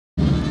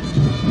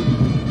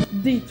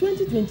The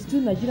 2022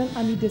 Nigerian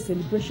Army Day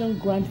Celebration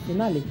Grand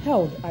Finale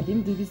held at the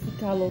Ndivisi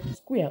Kalo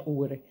Square,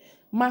 Owerri,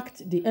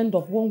 marked the end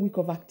of 1 week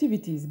of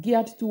activities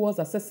geared towards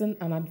assessing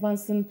and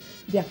advancing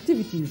the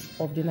activities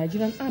of the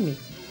Nigerian Army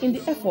in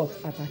the effort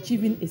at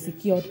achieving a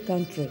secured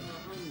country.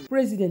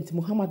 President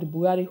Muhammadu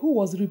Buhari, who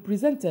was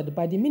represented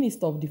by the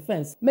Minister of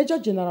Defense, Major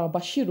General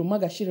Bashiru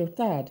Magashiri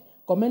retired,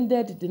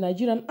 commended the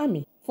Nigerian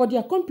Army for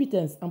their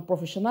competence and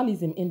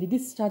professionalism in the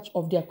discharge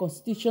of their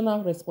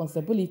constitutional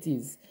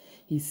responsibilities.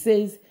 He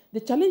says the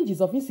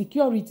challenges of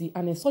insecurity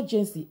and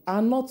insurgency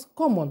are not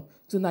common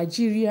to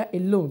Nigeria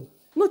alone,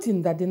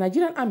 noting that the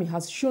Nigerian Army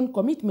has shown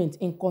commitment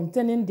in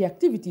containing the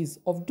activities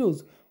of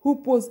those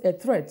who pose a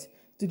threat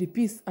to the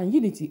peace and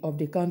unity of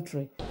the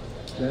country.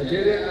 The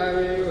Nigerian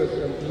Army was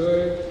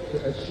employed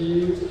to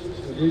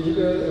achieve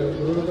regional and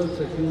global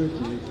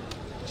security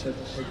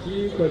as a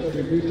key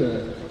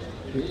contributor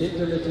to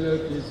international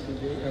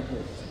peacekeeping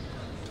efforts.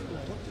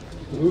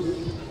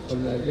 Groups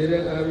of the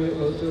Nigerian Army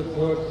also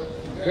fought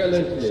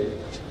gallantly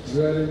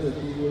during the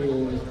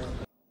Civil War.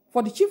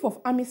 For the Chief of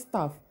Army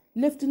Staff,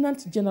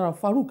 Lieutenant General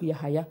Farouk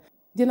Yahaya,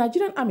 the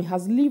Nigerian Army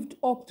has lived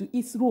up to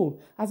its role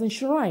as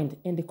enshrined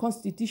in the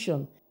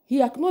Constitution.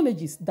 He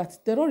acknowledges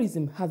that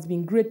terrorism has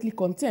been greatly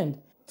contained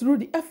through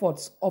the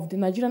efforts of the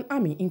Nigerian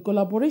Army in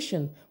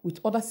collaboration with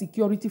other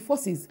security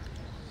forces.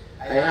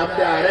 I have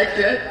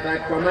directed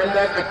that commanders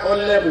at all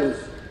levels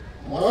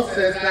must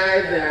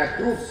sensitize their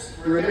troops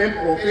to remain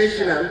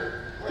professional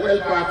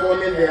while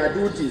performing their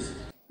duties.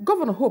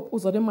 Governor Hope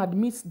Uzodinma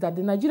admits that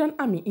the Nigerian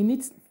Army, in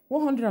its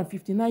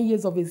 159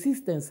 years of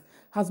existence,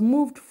 has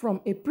moved from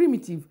a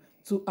primitive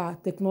to a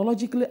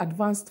technologically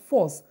advanced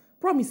force,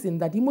 promising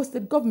that the Imo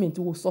State government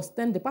will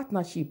sustain the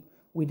partnership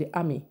with the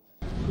Army.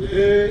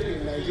 Today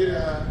in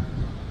Nigeria,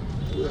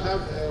 we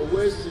have a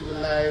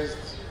well-civilized,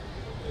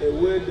 a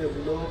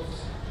well-developed,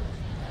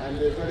 and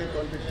a very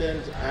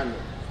competent army.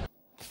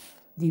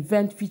 The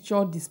event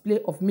featured display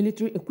of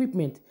military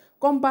equipment,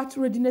 combat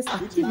readiness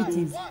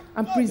activities,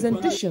 and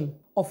presentation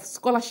of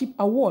scholarship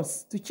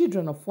awards to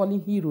children of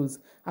fallen heroes,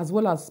 as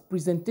well as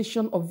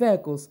presentation of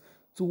vehicles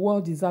to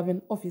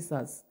well-deserving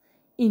officers.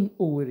 In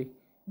Owerri,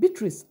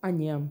 Beatrice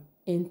Anyam,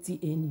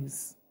 NTA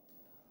News.